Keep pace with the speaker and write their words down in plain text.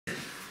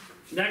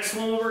Next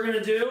one, what we're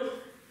gonna do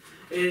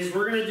is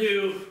we're gonna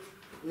do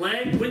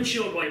leg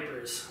windshield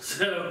wipers.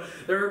 So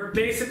they're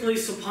basically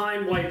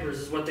supine wipers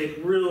is what they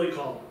really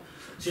call them.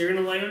 So you're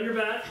gonna lay on your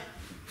back.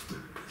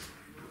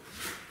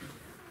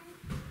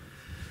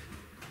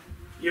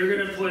 You're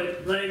gonna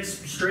put legs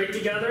straight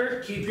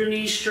together, keep your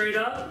knees straight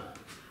up.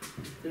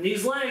 And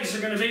these legs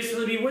are gonna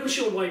basically be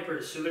windshield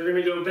wipers. So they're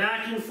gonna go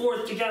back and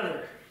forth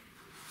together.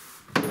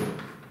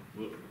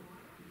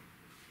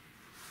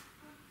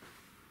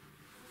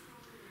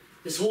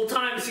 This whole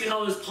time, see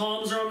how his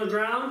palms are on the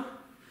ground?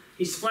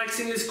 He's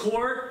flexing his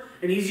core,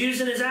 and he's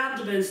using his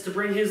abdomens to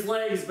bring his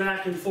legs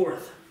back and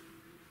forth.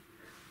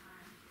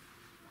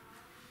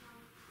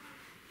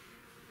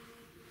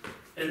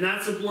 And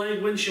that's a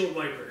leg windshield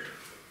wiper.